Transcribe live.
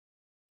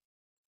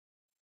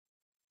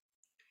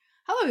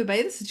Hello,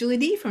 everybody. This is Julie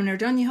D from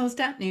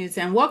NerdOnYaHost.news,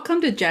 and welcome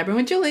to Jabbering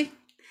with Julie.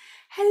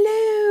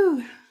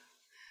 Hello.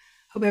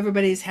 Hope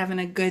everybody's having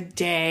a good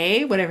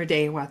day, whatever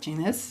day you're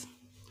watching this.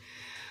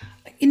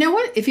 You know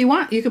what? If you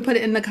want, you can put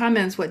it in the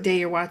comments what day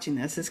you're watching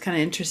this. It's kind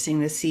of interesting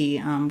to see.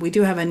 We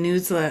do have a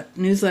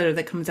newsletter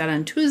that comes out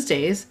on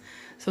Tuesdays,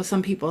 so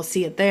some people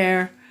see it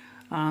there.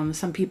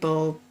 Some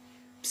people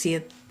see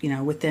it,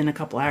 within a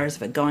couple hours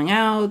of it going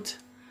out.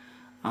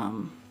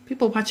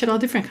 People watch it all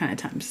different kind of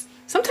times.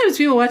 Sometimes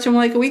people watch them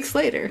like weeks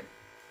later.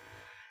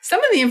 Some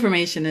of the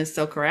information is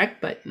still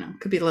correct, but it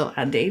could be a little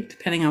out of date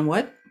depending on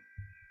what.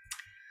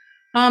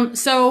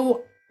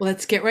 So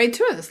let's get right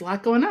to it. There's a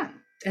lot going on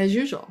as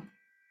usual.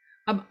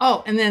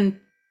 And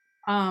then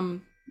I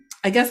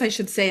guess I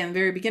should say in the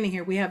very beginning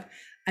here, we have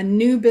a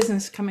new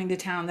business coming to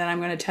town that I'm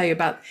going to tell you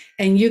about,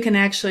 and you can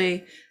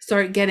actually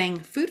start getting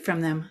food from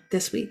them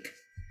this week.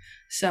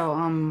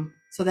 So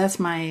that's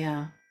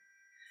my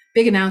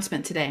big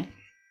announcement today.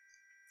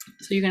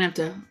 So you're going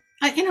to have to,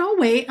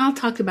 wait. I'll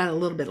talk about it a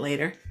little bit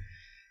later.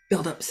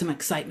 Build up some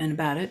excitement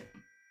about it.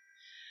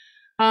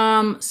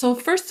 So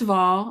first of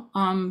all,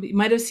 you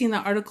might have seen the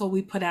article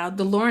we put out.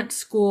 The Lawrence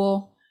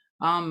School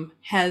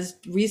has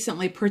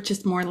recently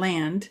purchased more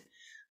land.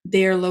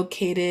 They're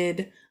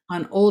located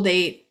on Old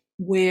 8,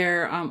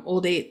 where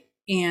Old 8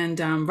 and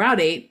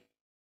Route 8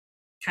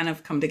 kind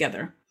of come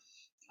together.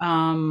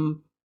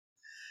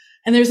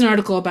 And there's an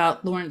article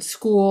about Lawrence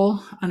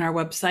School on our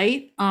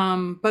website.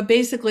 But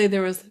basically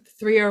there was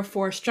 3 or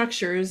 4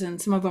 structures,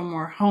 and some of them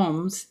were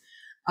homes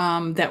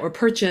that were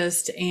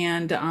purchased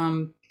and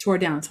tore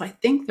down. So I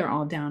think they're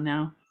all down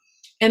now.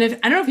 And I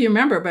don't know if you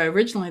remember, but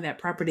originally that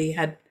property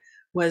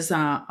was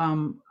a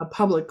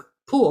public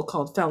pool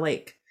called Fell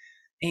Lake.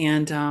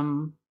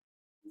 And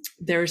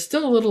there's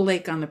still a little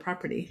lake on the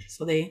property.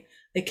 So they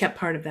kept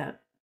part of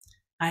that.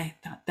 I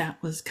thought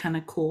that was kind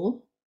of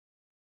cool.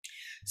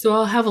 So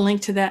I'll have a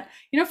link to that.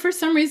 For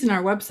some reason,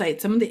 our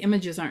website, some of the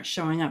images aren't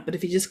showing up, but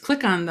if you just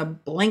click on the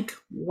blank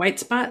white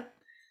spot,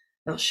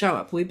 they'll show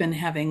up. We've been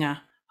having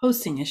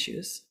hosting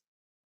issues.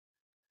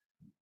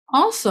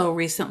 Also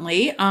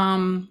recently,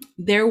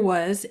 there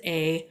was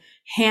a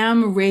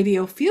ham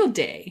radio field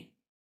day.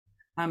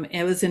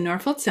 It was in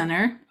Norfolk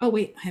Center. Oh,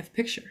 wait, I have a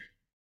picture.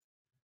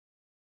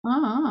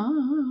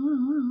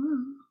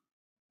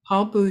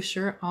 Paul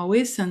Boucher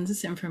always sends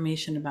us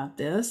information about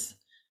this.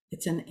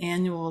 It's an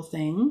annual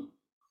thing.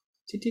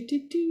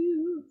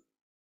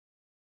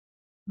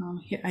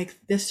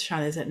 This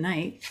shot is at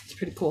night. It's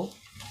pretty cool.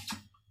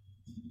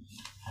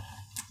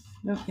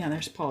 Oh, yeah,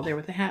 there's Paul there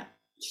with the hat.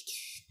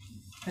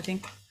 I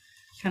think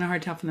kind of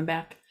hard to tell from the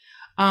back.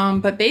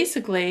 But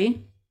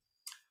basically,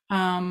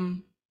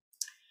 the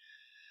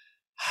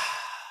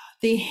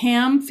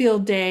ham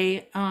field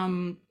day,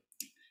 10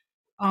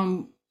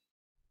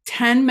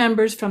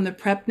 members from the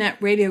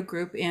PrepNet radio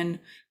group in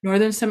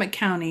Northern Summit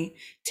County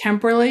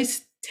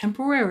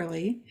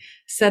temporarily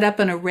set up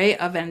an array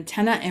of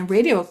antenna and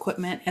radio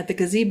equipment at the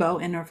gazebo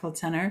in Norfolk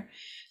Center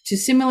to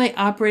simulate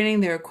operating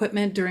their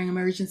equipment during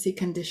emergency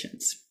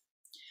conditions.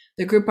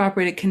 The group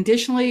operated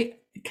continuously,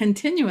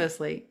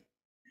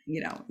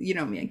 you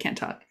know me, I can't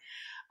talk,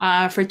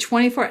 for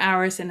 24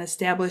 hours and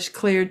established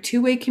cleared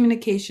two-way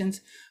communications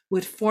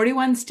with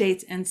 41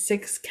 states and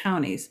 6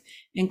 counties,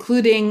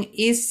 including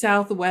east,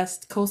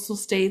 southwest coastal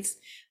states,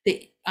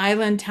 the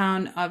island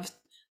town of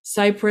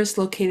Cyprus,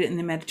 located in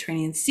the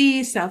Mediterranean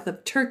Sea, south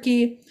of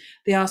Turkey.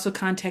 They also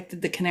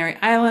contacted the Canary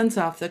Islands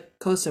off the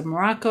coast of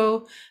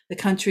Morocco, the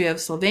country of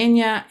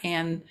Slovenia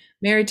and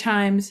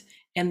Maritimes,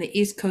 and the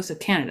east coast of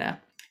Canada.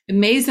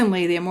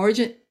 Amazingly, the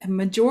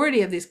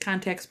majority of these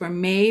contacts were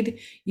made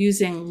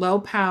using low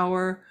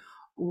power,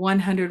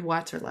 100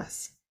 watts or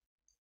less.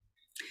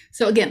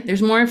 So again,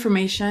 there's more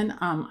information.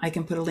 I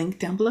can put a link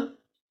down below.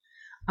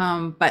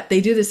 But they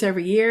do this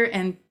every year.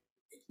 And,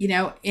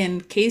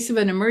 in case of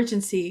an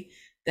emergency,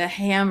 the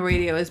ham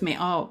radios may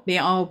all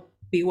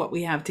be what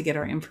we have to get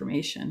our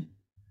information.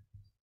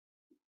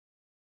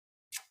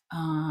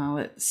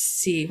 Let's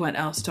see, what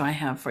else do I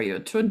have for you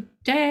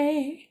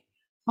today?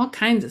 All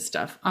kinds of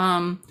stuff.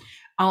 I'll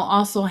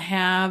also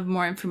have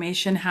more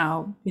information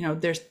how,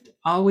 there's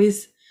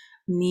always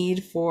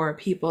need for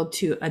people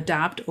to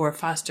adopt or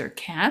foster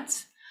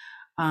cats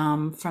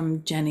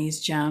from Jeannie's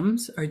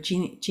Gems.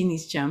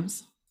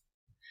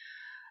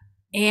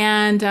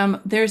 And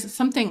there's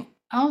something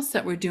else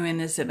that we're doing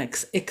that's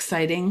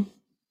exciting.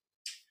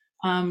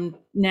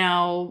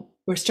 Now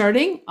we're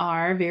starting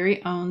our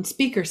very own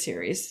speaker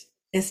series.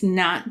 It's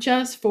not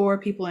just for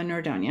people in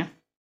Nerdonia.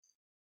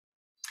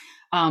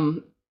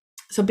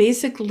 So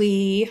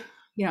basically,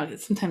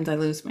 sometimes I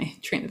lose my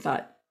train of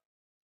thought.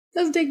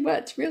 Doesn't take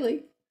much,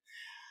 really.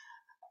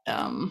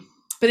 But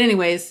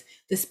anyways,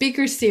 the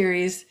speaker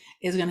series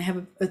is going to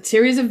have a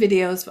series of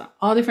videos for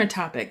all different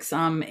topics.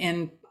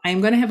 And I'm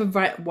going to have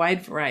a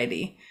wide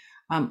variety.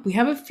 We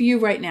have a few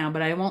right now,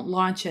 but I won't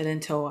launch it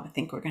until I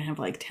think we're going to have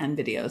like 10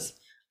 videos.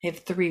 I have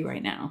 3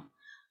 right now.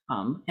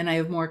 And I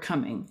have more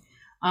coming.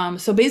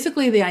 So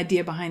basically the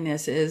idea behind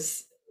this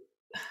is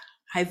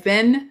I've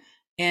been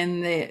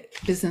in the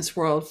business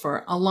world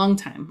for a long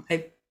time.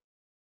 I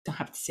don't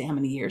have to say how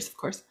many years, of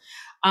course,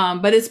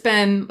 but it's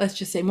been, let's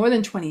just say, more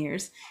than 20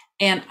 years.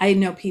 And I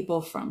know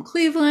people from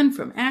Cleveland,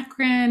 from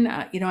Akron.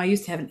 I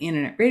used to have an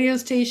internet radio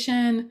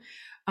station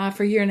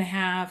for a year and a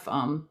half.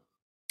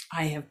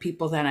 I have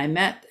people that I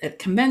met at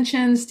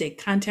conventions, stay in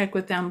contact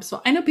with them.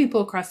 So I know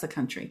people across the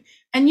country,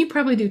 and you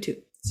probably do too.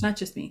 It's not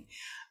just me,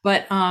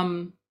 but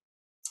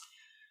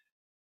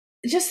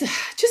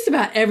just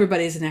about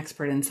everybody's an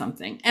expert in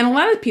something. And a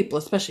lot of people,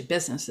 especially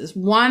businesses,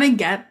 want to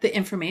get the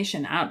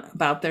information out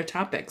about their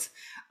topics.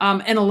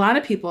 And a lot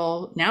of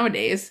people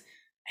nowadays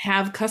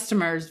have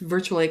customers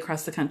virtually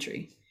across the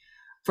country.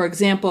 For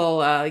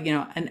example,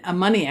 a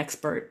money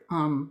expert,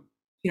 a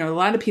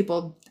lot of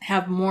people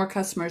have more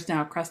customers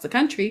now across the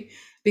country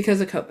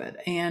because of COVID.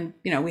 And,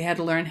 we had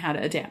to learn how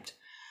to adapt.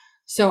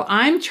 So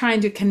I'm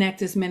trying to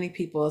connect as many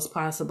people as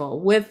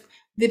possible with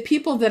the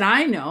people that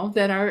I know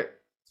that are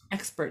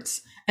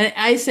experts. And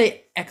I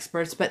say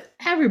experts, but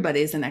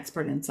everybody's an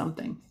expert in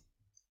something.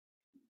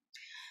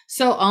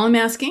 So all I'm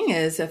asking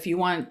is if you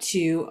want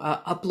to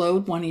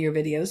upload one of your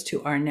videos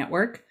to our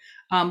network.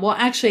 I'm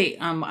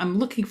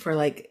looking for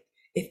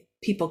if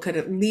people could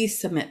at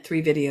least submit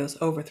 3 videos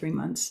over 3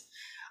 months.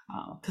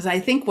 Because I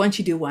think once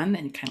you do one,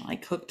 then you're kind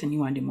of hooked and you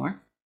want to do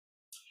more.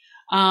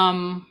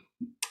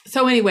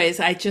 So anyways,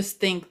 I just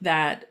think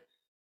that,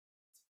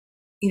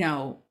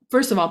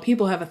 first of all,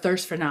 people have a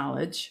thirst for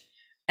knowledge.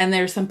 And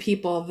there's some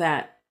people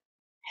that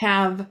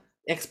have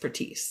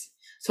expertise.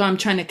 So I'm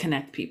trying to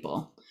connect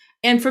people.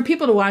 And for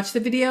people to watch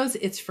the videos,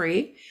 it's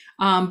free.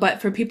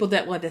 But for people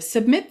that want to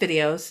submit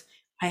videos,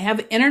 I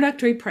have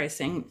introductory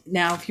pricing.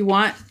 Now, if you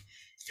want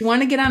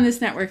to get on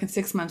this network in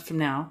 6 months from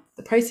now,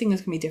 the pricing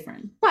is going to be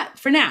different. But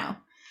for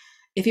now,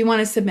 if you want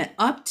to submit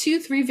up to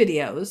 3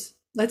 videos,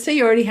 let's say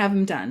you already have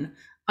them done,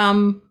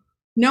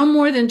 no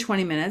more than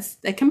 20 minutes.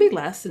 That can be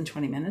less than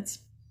 20 minutes.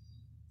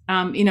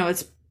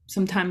 It's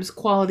sometimes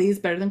quality is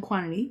better than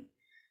quantity.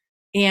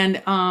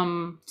 And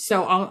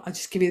so I'll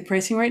just give you the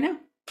pricing right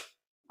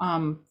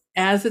now.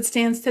 As it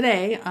stands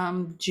today,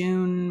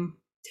 June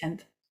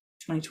 10th,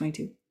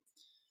 2022.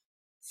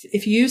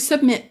 If you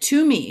submit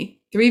to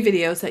me 3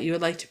 videos that you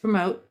would like to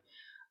promote,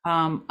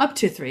 up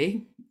to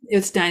 3,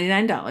 it's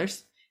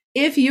 $99.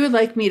 If you would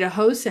like me to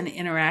host an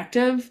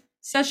interactive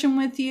session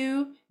with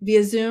you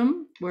via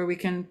Zoom, where we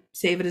can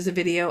save it as a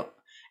video,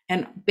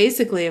 and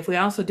basically, if we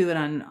also do it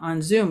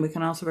on Zoom, we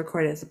can also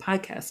record it as a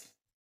podcast.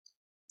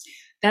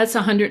 That's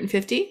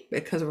 $150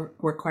 because it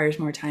requires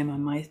more time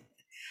on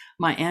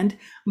my end.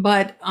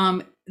 But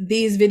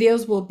these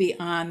videos will be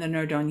on the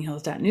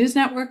NordoniaHills.news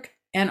network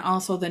and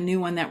also the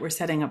new one that we're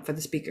setting up for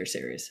the speaker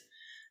series.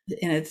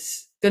 And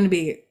it's going to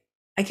be,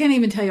 I can't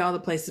even tell you all the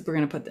places we're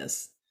going to put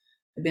this.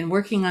 I've been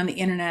working on the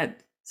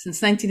internet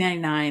since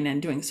 1999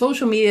 and doing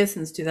social media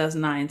since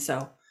 2009.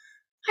 So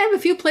I have a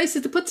few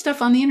places to put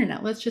stuff on the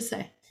internet, let's just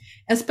say.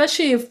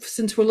 Especially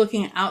since we're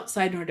looking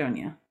outside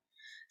Nordonia.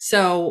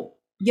 So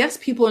yes,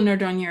 people in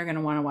Nordonia are going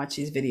to want to watch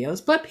these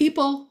videos, but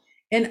people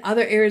in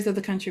other areas of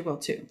the country will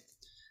too.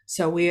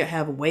 So we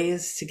have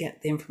ways to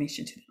get the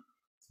information to them.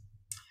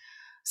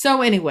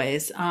 So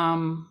anyways,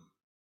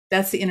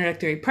 that's the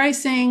introductory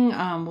pricing.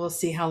 We'll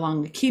see how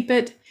long we keep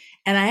it.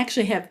 And I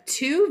actually have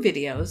 2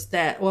 videos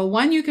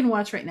one you can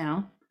watch right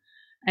now.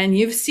 And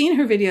you've seen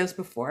her videos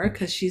before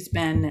because she's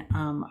been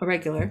a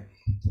regular.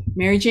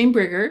 Mary Jane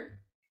Brigger.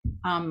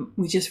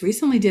 We just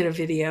recently did a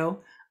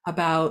video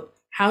about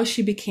how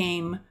she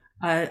became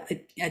a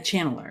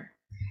channeler.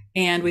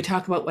 And we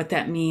talk about what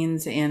that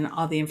means and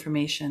all the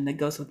information that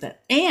goes with it.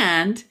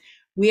 And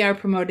we are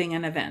promoting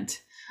an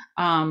event.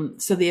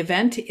 So the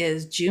event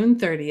is June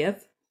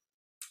 30th.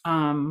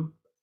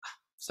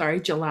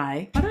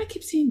 July. Why do I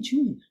keep saying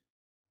June?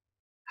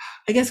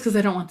 I guess because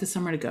I don't want the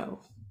summer to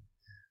go.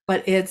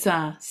 But it's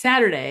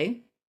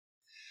Saturday,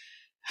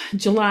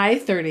 July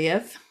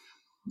 30th.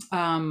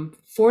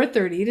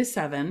 4:30 to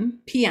 7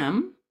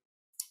 p.m.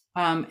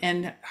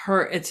 And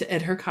it's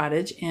at her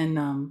cottage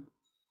in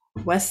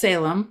West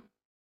Salem.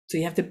 So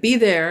you have to be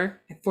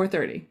there at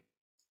 4:30.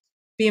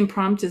 Being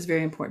prompt is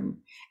very important.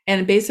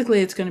 And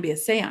basically it's going to be a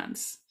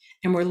seance.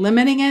 And we're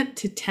limiting it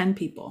to 10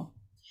 people.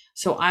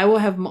 So I will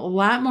have a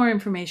lot more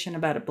information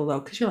about it below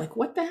because you're like,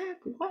 what the heck?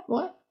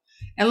 What?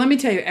 And let me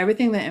tell you,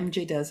 everything that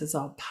MJ does is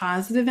all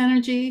positive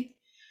energy.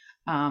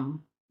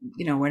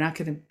 We're not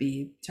going to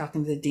be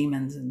talking to the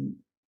demons and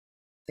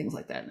things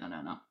like that.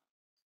 No.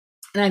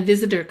 And I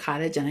visited her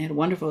cottage and I had a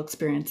wonderful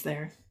experience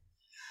there.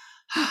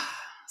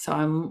 So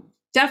I'm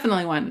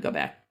definitely wanting to go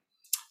back.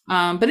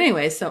 But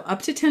anyway, so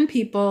up to 10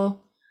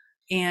 people,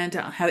 and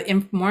I'll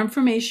have more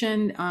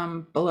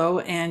information below,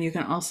 and you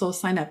can also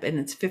sign up, and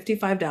it's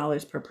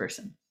 $55 per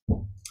person.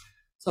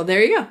 So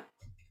there you go.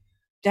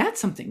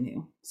 That's something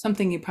new,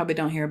 something you probably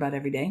don't hear about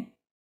every day.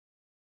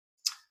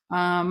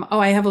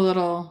 I have a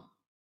little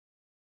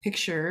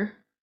picture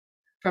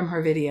from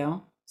her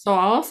video. So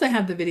I'll also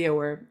have the video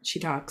where she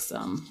talks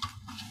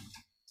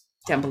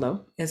down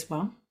below as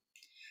well.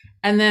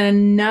 And then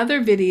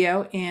another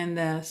video in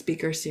the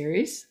speaker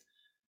series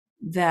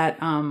that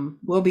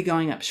will be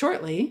going up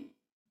shortly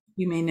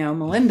you may know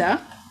Melinda.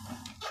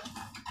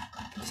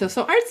 So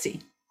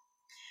artsy.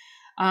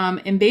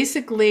 And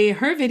basically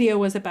her video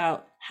was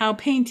about how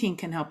painting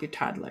can help your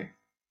toddler.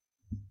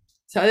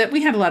 So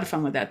we had a lot of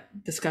fun with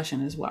that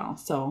discussion as well.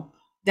 So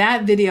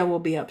that video will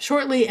be up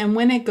shortly. And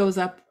when it goes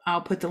up,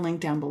 I'll put the link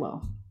down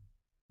below.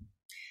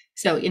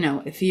 So,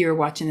 if you're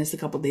watching this a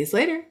couple days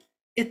later,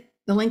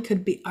 the link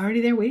could be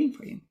already there waiting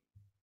for you.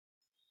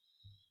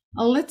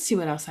 Let's see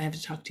what else I have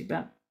to talk to you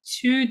about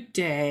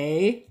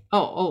today.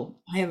 I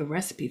have a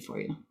recipe for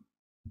you.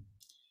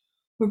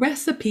 A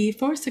recipe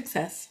for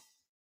success.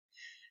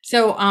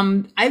 So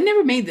I've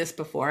never made this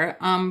before.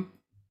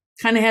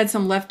 Kind of had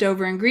some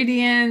leftover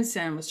ingredients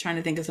and was trying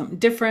to think of something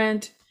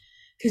different.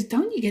 Because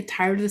don't you get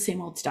tired of the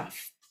same old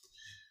stuff?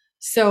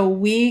 So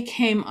we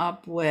came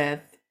up with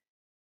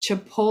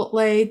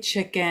Chipotle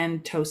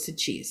chicken toasted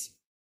cheese.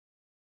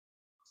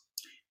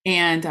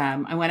 And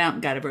I went out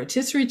and got a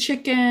rotisserie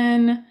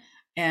chicken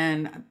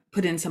and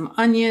put in some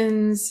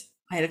onions.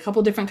 I had a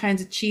couple different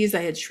kinds of cheese.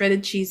 I had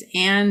shredded cheese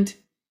and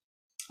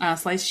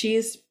sliced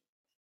cheese.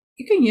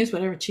 You can use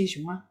whatever cheese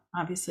you want,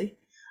 obviously.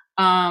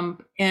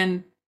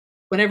 And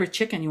whatever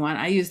chicken you want.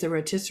 I use the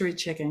rotisserie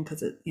chicken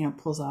because it,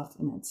 pulls off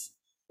and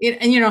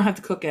and you don't have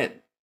to cook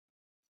it.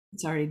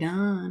 It's already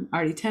done,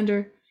 already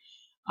tender.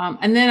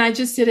 And then I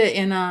just did it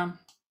in a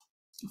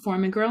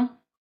Foreman grill,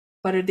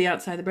 buttered the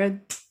outside of the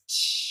bread.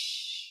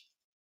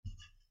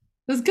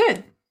 It was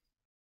good.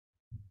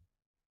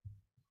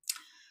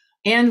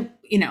 And,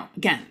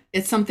 again,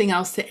 it's something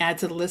else to add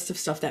to the list of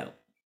stuff that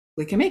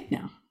we can make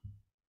now.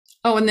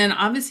 Oh, and then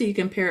obviously you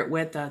can pair it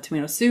with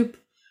tomato soup.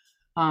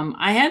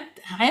 I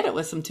had it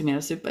with some tomato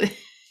soup, but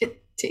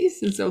it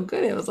tasted so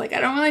good. It was like, I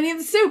don't really need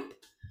the soup.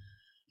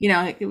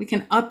 We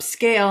can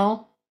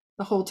upscale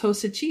the whole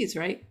toasted cheese,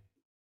 right?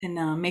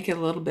 And make it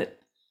a little bit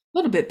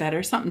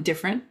better, something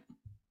different.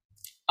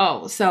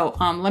 Oh, so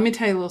let me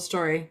tell you a little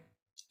story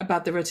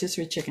about the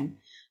rotisserie chicken.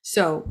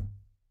 So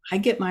I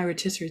get my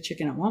rotisserie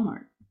chicken at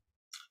Walmart,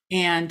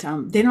 and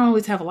they don't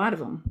always have a lot of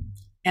them.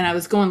 And I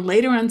was going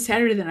later on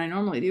Saturday than I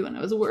normally do, and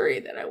I was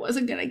worried that I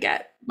wasn't going to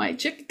get my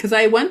chicken because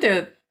I went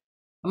there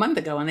a month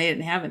ago and they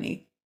didn't have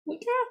any.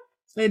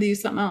 So I had to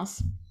use something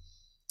else.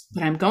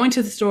 But I'm going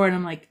to the store and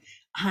I'm like,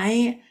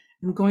 I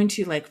am going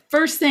to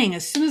first thing,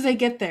 as soon as I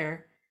get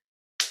there,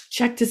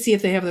 check to see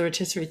if they have the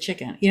rotisserie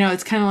chicken.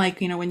 It's kind of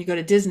like, when you go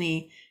to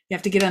Disney, you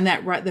have to get on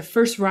the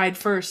first ride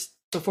first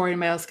before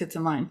anybody else gets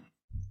in line.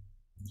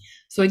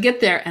 So I get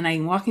there and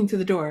I'm walking through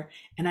the door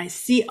and I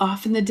see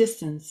off in the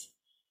distance,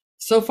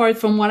 so far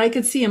from what I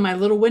could see in my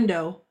little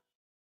window,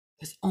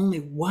 there's only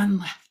one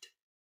left.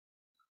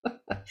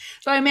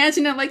 So I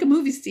imagine it like a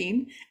movie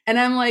scene. And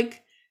I'm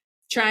like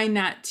trying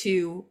not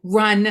to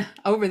run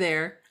over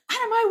there.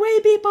 Out of my way,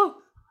 people.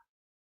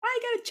 I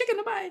got a chicken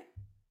to buy.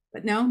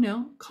 But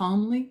no,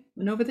 calmly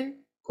went over there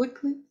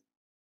quickly.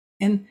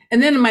 And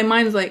then my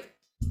mind was like,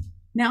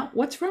 now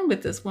what's wrong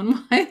with this one?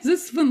 Why is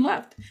this one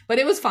left? But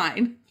it was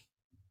fine.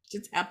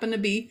 Just happened to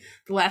be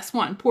the last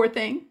one. Poor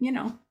thing,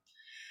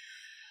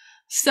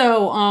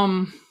 So,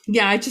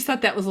 I just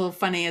thought that was a little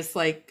funny. It's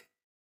like,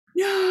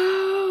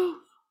 no.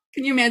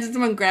 Can you imagine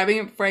someone grabbing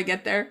it before I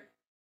get there?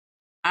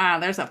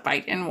 There's a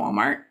fight in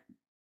Walmart.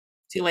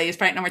 Two ladies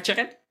fighting over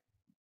chicken.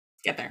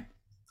 Get there.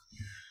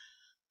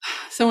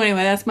 So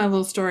anyway, that's my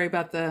little story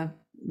about the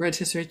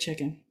rotisserie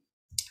chicken.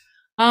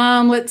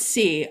 Let's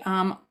see.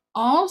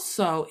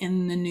 Also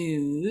in the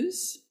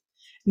news,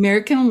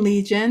 American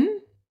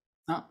Legion.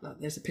 Oh,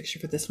 there's a picture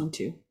for this one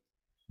too.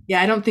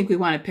 Yeah, I don't think we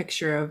want a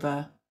picture of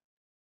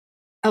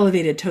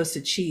elevated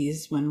toasted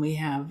cheese when we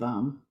have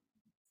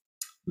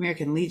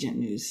American Legion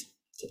news.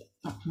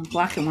 I'm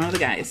blocking one of the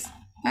guys.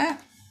 I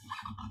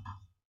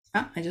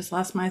just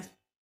lost my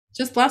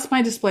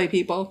display,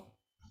 people.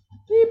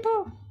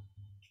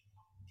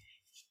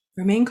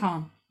 Remain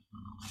calm.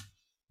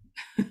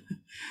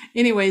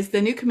 Anyways,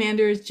 the new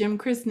commander is Jim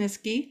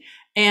Krasniqi,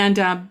 and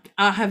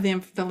I'll have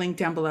the link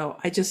down below.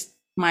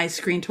 My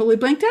screen totally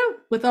blanked out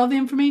with all the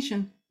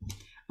information.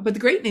 But the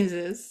great news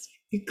is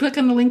you click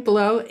on the link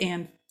below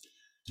and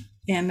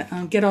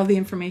get all the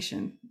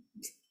information.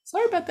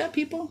 Sorry about that,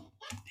 people.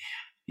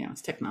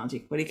 It's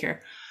technology. What do you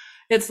care?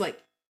 It's like,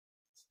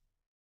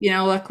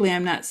 luckily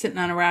I'm not sitting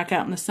on a rock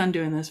out in the sun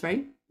doing this,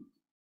 right?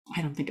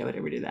 I don't think I would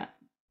ever do that.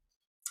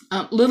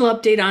 Little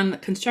update on the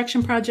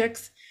construction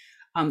projects.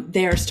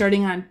 They are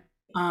starting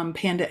on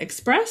Panda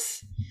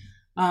Express.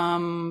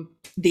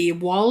 The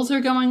walls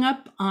are going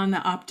up on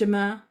the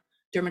Optima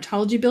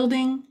Dermatology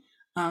building.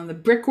 The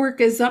brickwork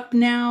is up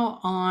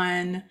now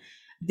on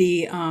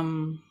the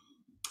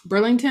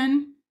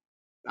Burlington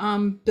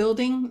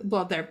building.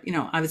 Well, they're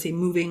obviously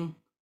moving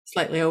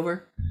slightly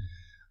over,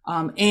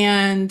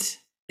 and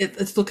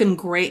it's looking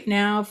great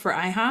now for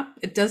IHOP.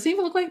 It doesn't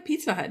even look like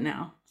Pizza Hut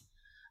now.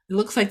 It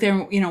looks like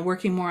they're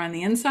working more on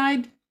the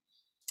inside,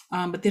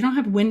 but they don't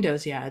have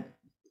windows yet.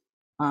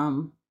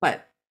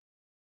 But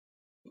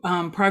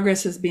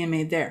progress is being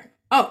made there.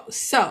 Oh,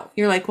 so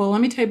you're like, well, let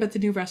me tell you about the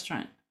new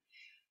restaurant.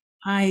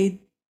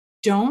 I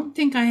don't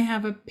think I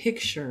have a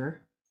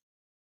picture.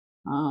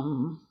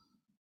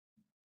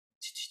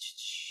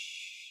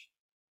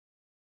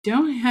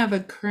 don't have a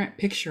current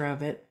picture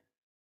of it,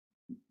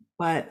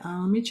 but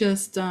let me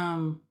just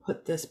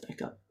put this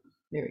back up.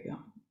 There we go.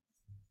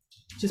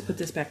 Just put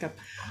this back up.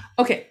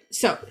 Okay,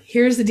 so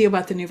here's the deal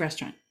about the new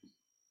restaurant.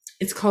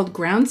 It's called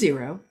Ground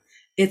Zero.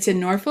 It's in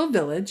Norfolk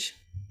Village.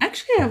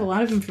 Actually, I have a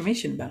lot of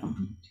information about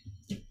them.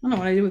 I don't know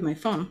what I did with my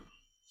phone,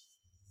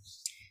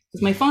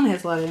 because my phone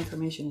has a lot of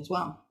information as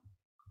well.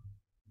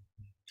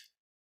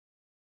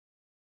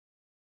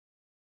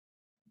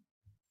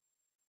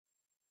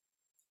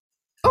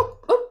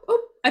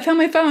 Oh, I found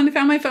my phone.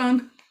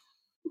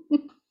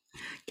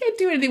 Can't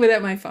do anything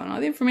without my phone. All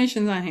the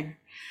information's on here.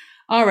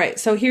 All right,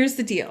 so here's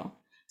the deal.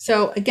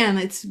 So again,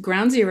 it's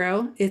Ground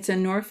Zero. It's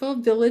in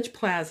Norfolk Village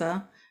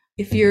Plaza.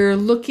 If you're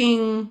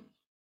looking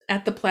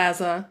at the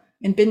plaza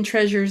and Bin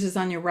Treasures is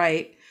on your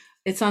right,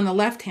 it's on the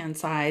left-hand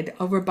side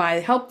over by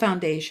the Help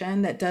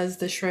Foundation that does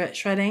the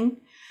shredding.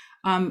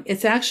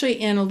 It's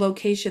actually in a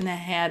location that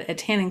had a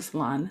tanning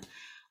salon,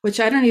 which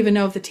I don't even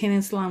know if the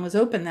tanning salon was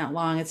open that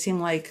long. It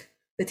seemed like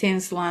the tanning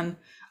salon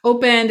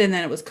opened and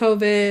then it was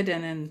COVID,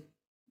 and then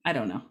I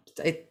don't know.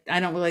 I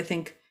don't really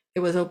think it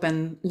was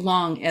open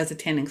long as a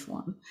tanning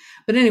salon.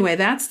 But anyway,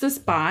 that's the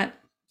spot.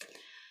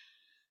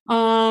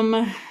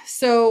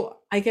 So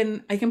I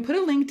can put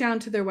a link down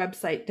to their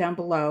website down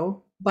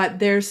below, but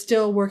they're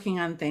still working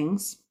on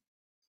things.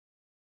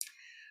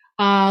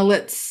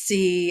 Let's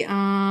see.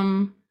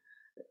 So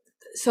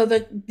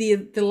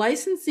the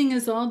licensing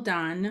is all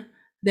done.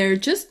 They're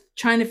just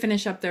trying to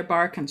finish up their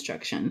bar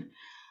construction.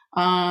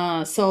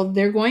 So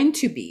they're going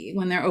to be,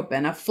 when they're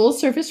open, a full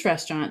service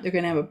restaurant. They're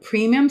going to have a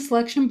premium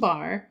selection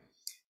bar.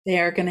 They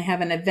are going to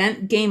have an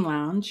event game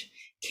lounge,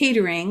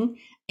 catering,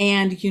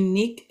 and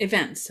unique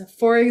events.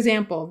 For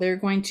example, they're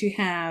going to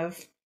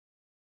have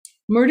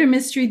murder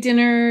mystery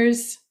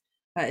dinners,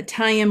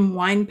 Italian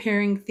wine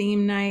pairing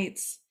theme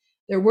nights.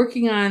 They're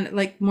working on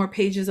like more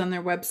pages on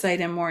their website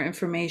and more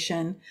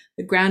information.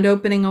 The grand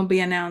opening will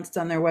be announced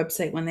on their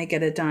website when they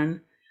get it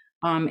done.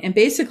 And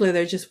basically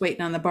they're just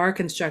waiting on the bar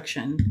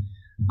construction.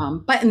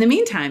 But in the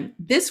meantime,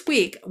 this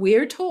week we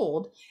are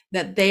told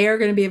that they are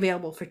going to be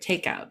available for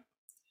takeout.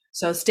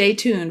 So stay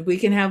tuned. We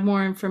can have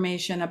more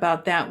information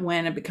about that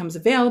when it becomes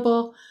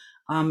available.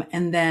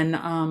 And then,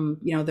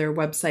 their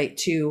website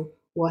too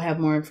will have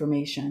more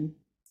information.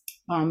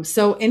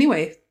 So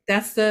anyway,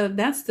 that's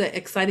the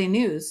exciting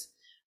news.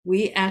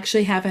 We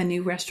actually have a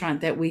new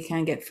restaurant that we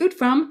can get food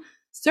from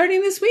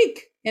starting this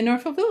week in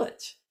Norfolk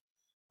Village.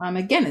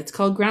 Again, it's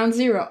called Ground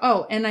Zero.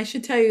 Oh, and I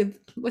should tell you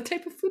what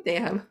type of food they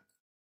have.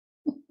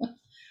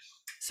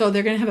 So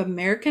they're going to have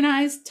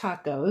Americanized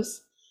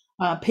tacos,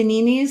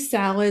 paninis,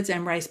 salads,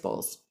 and rice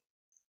bowls.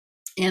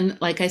 And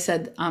like I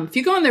said, if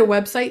you go on their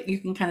website, you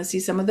can kind of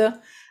see some of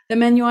the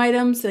menu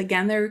items.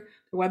 Again, their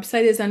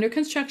website is under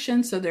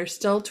construction, so they're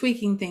still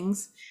tweaking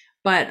things,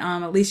 but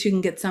at least you can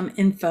get some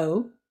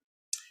info.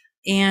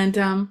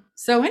 And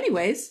so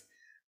anyways,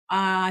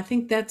 I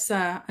think that's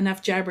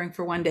enough jabbering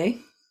for one day.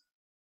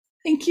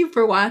 Thank you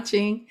for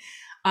watching.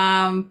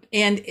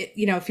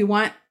 If you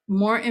want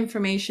more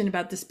information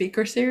about the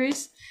speaker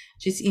series,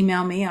 just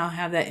email me. I'll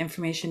have that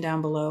information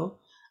down below.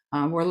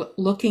 We're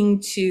looking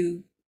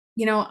to,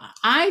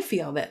 I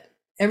feel that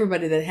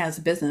everybody that has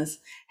a business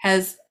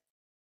has,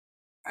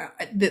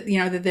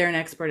 that they're an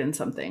expert in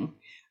something.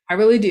 I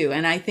really do.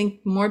 And I think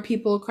more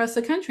people across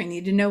the country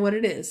need to know what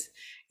it is.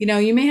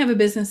 You may have a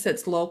business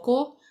that's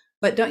local,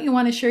 but don't you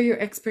want to share your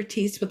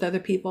expertise with other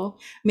people?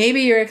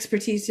 Maybe your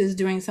expertise is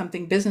doing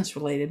something business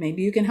related.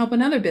 Maybe you can help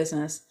another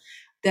business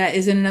that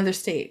is in another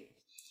state.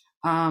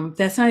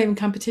 That's not even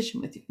competition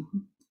with you.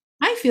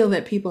 I feel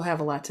that people have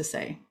a lot to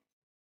say.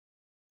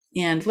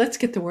 And let's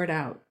get the word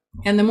out.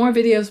 And the more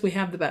videos we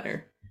have, the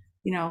better.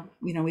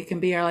 We can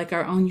be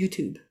our own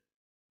YouTube.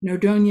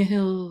 Nordonia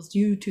Hills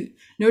YouTube.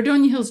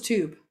 Nordonia Hills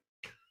Tube.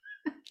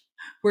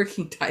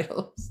 Working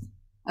titles.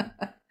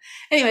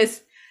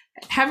 Anyways,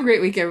 have a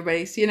great week,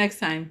 everybody. See you next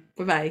time.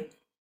 Bye-bye.